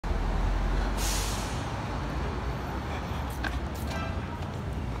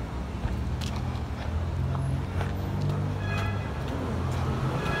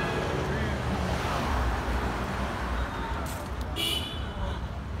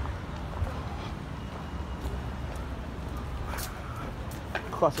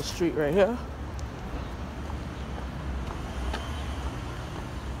across the street right here.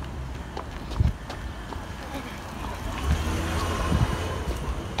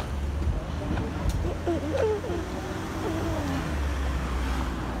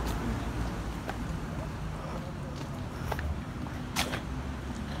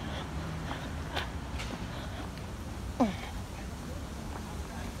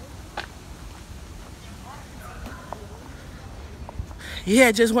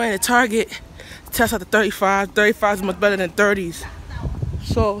 Yeah, just went to Target, test out the 35. 35 is much better than 30s.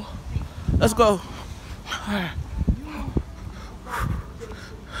 So, let's go.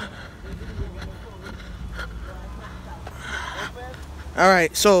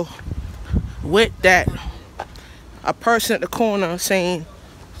 Alright, so with that, a person at the corner saying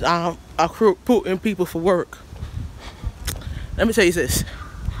I'm recruiting people for work. Let me tell you this.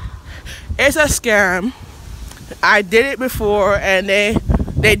 It's a scam. I did it before, and they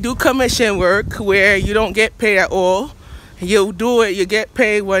do commission work where you don't get paid at all. You do it, you get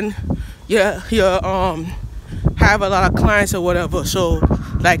paid when you have a lot of clients or whatever. So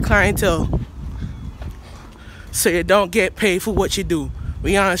like clientele. So you don't get paid for what you do.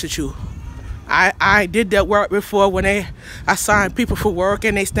 Be honest with you. I did that work before when I assigned people for work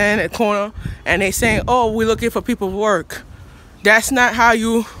and they stand at the corner and they saying, oh, we're looking for people for work. That's not how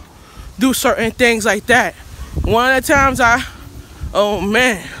you do certain things like that. One of the times oh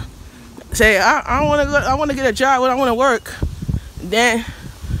man, say I want to get a job, I want to work. Then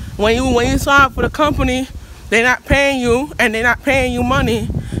when you sign up for the company, they're not paying you and they're not paying you money,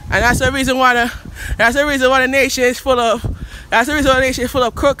 and that's the reason why the nation is full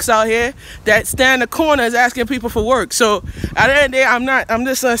of crooks out here that stand in the corners asking people for work. So at the end of the day, I'm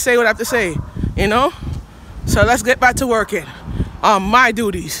just gonna say what I have to say, you know. So let's get back to working on my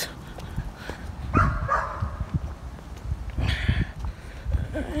duties.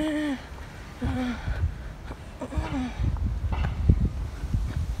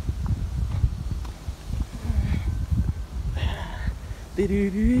 We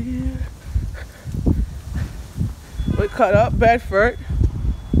cut up Bedford,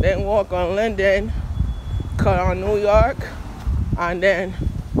 then walk on Linden, cut on New York, and then,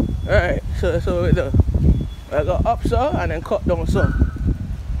 alright, so we go up so, and then cut down so.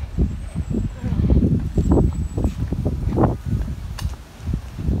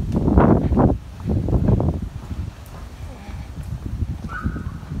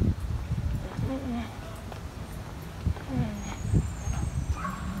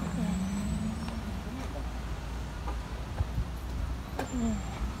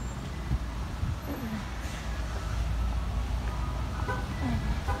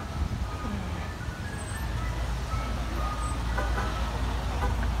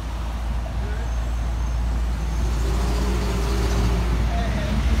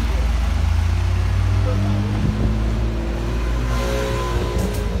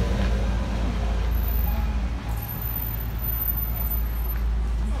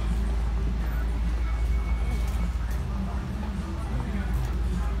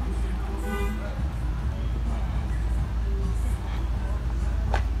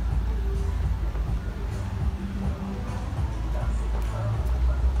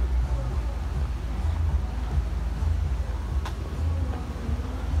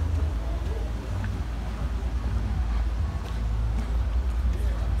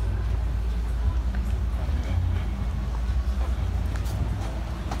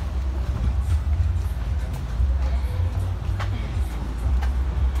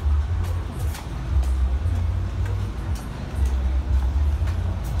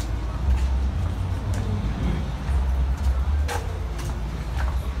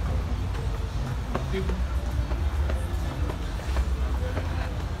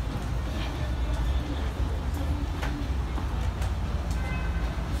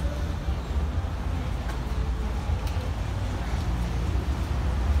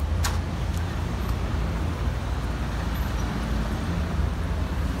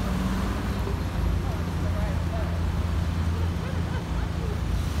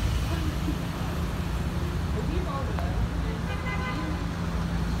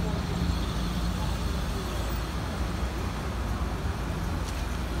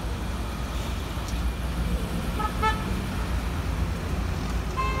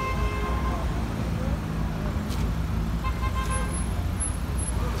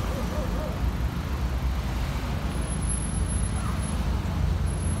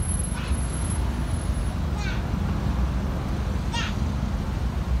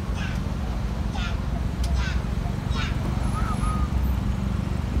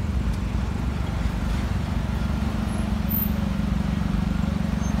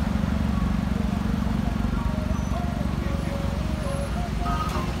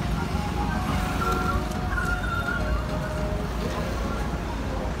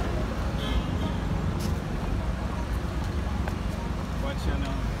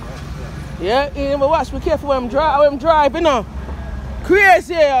 Yeah, you never watch. Be careful when I'm driving on.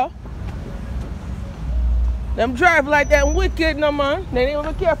 Crazy, yeah. Them drive like them wicked, no man. They need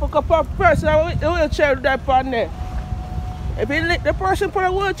to be careful because person in the wheelchair with that part there. If he lick the person put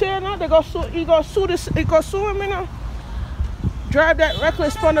a wheelchair, no, he go sue him, you know. Drive that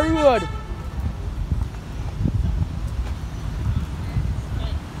reckless on the road.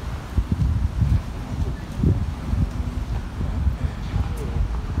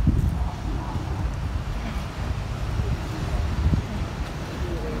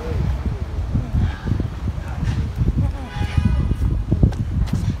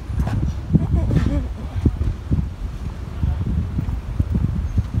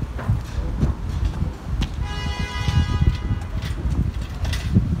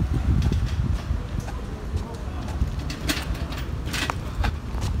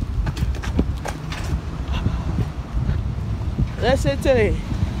 Listen to me.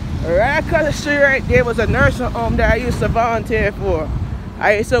 Right across the street right there was a nursing home that I used to volunteer for.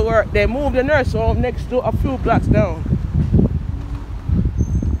 I used to work. They moved the nursing home next to a few blocks down.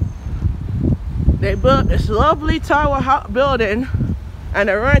 They built this lovely tower building, and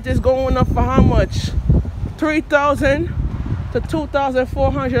the rent is going up for how much? $3,000 to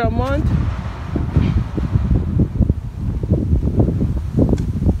 $2,400 a month.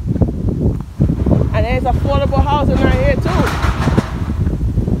 And there's affordable housing right here too.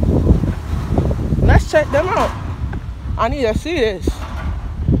 Let's check them out. I need to see this.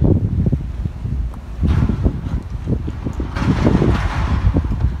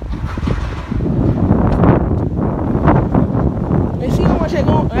 Let's see how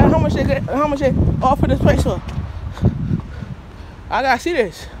much they offer this place for. I gotta see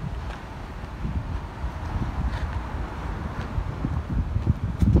this.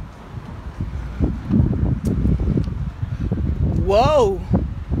 Whoa.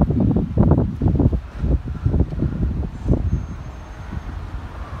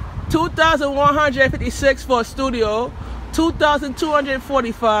 $2,156 for a studio,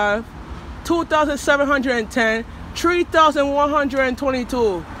 $2,245, $2,710,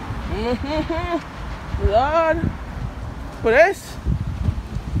 $3,122. Lord, for this.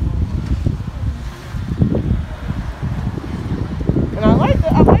 And I like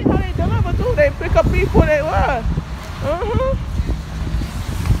how they deliver too. They pick up people they were.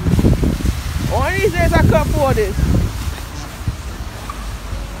 One of these days I come for this.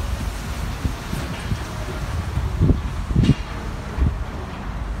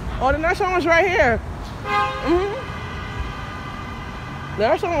 Oh, the nursing home is right here. The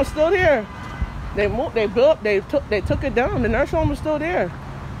nursing home is still there. They moved, they built, they took it down. The nursing home is still there.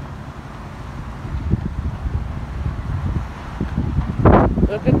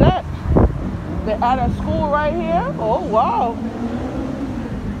 Look at that. They added a school right here. Oh wow.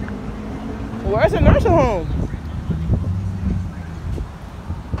 Where's the nursing home?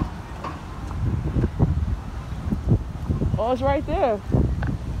 Oh, it's right there.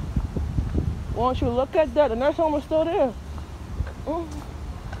 Why don't you look at that? The nursing home is still there.